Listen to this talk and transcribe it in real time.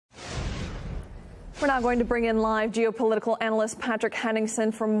We're now going to bring in live geopolitical analyst Patrick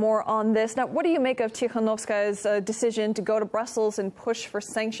Henningsen for more on this. Now, what do you make of Tikhanovskaya's decision to go to Brussels and push for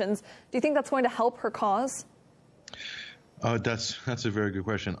sanctions? Do you think that's going to help her cause? That's a very good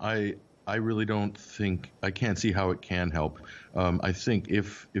question. I really don't think, I can't see how it can help. I think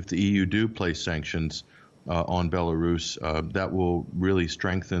if the EU do place sanctions on Belarus, that will really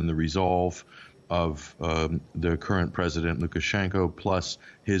strengthen the resolve of the current president Lukashenko, plus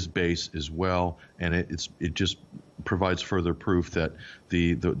his base as well, and it just provides further proof that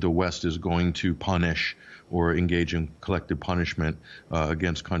the West is going to punish or engage in collective punishment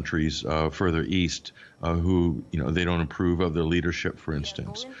against countries further east who they don't approve of their leadership, for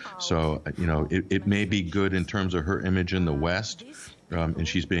instance. So it may be good in terms of her image in the West. And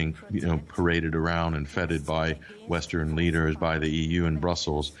she's being, paraded around and feted by Western leaders, by the EU in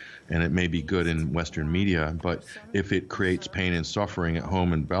Brussels, and it may be good in Western media. But if it creates pain and suffering at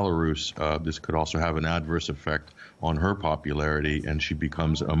home in Belarus, this could also have an adverse effect on her popularity, and she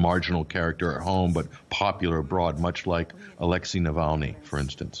becomes a marginal character at home, but popular abroad, much like Alexei Navalny, for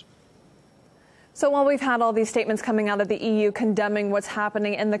instance. So while we've had all these statements coming out of the EU condemning what's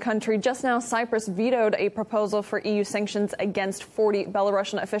happening in the country, just now Cyprus vetoed a proposal for EU sanctions against 40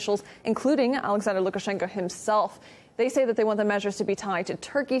 Belarusian officials, including Alexander Lukashenko himself. They say that they want the measures to be tied to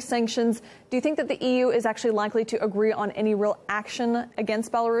Turkey sanctions. Do you think that the EU is actually likely to agree on any real action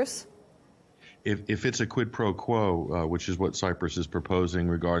against Belarus? If it's a quid pro quo, which is what Cyprus is proposing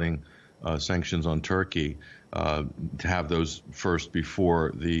regarding sanctions on Turkey, to have those first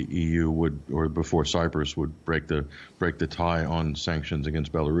before the EU would, or before Cyprus would break the tie on sanctions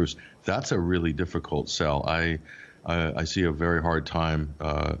against Belarus, that's a really difficult sell. I see a very hard time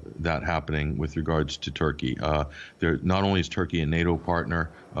that happening with regards to Turkey. Not only is Turkey a NATO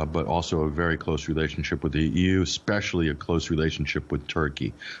partner, but also a very close relationship with the EU, especially a close relationship with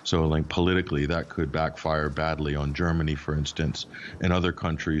Turkey. So, like, politically, that could backfire badly on Germany, for instance, and other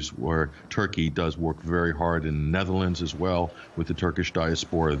countries where Turkey does work very hard in the Netherlands as well with the Turkish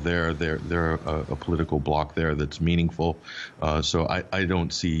diaspora there. They're a political bloc there that's meaningful. So I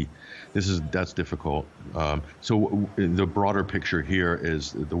don't see. That's difficult. So the broader picture here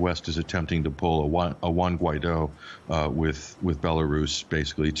is the West is attempting to pull a Juan Guaido with Belarus,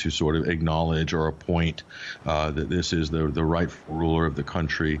 basically to sort of acknowledge or appoint that this is the rightful ruler of the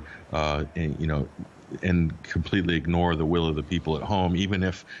country, and completely ignore the will of the people at home, even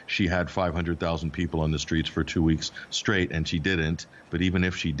if she had 500,000 people on the streets for 2 weeks straight, and she didn't. But even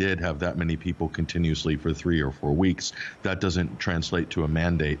if she did have that many people continuously for 3 or 4 weeks, that doesn't translate to a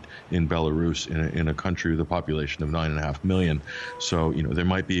mandate in Belarus, in a country with a population of 9.5 million. So, there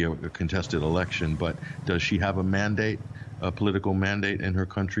might be a contested election, but does she have a mandate, a political mandate in her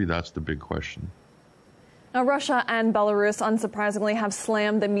country? That's the big question. Now, Russia and Belarus, unsurprisingly, have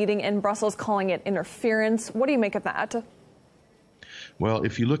slammed the meeting in Brussels, calling it interference. What do you make of that? Well,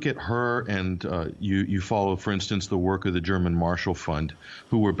 if you look at her and you follow, for instance, the work of the German Marshall Fund,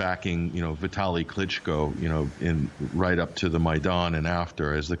 who were backing, Vitaly Klitschko, right up to the Maidan and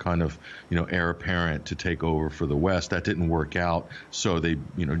after as the kind of, heir apparent to take over for the West. That didn't work out. So they,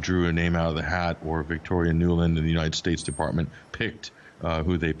 drew a name out of the hat, or Victoria Nuland in the United States Department picked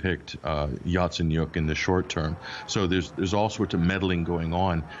who they picked, Yatsenyuk, in the short term. So there's all sorts of meddling going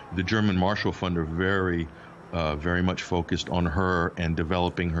on. The German Marshall Fund are very much focused on her and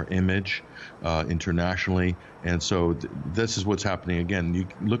developing her image internationally. And so this is what's happening again. You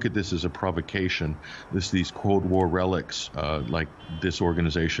look at this as a provocation. These Cold War relics, like this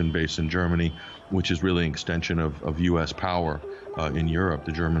organization based in Germany, which is really an extension of U.S. power in Europe,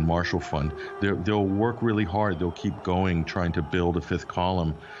 the German Marshall Fund. They'll work really hard. They'll keep going, trying to build a fifth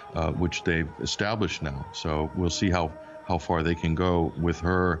column, which they've established now. So we'll see how far they can go with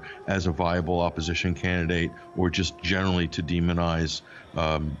her as a viable opposition candidate, or just generally to demonize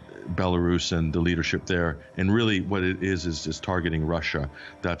Belarus and the leadership there. And really what it is targeting Russia.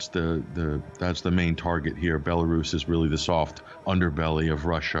 That's the main target here. Belarus is really the soft underbelly of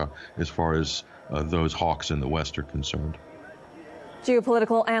Russia as far as those hawks in the West are concerned.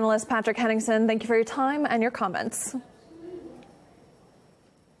 Geopolitical analyst Patrick Henningsen, thank you for your time and your comments.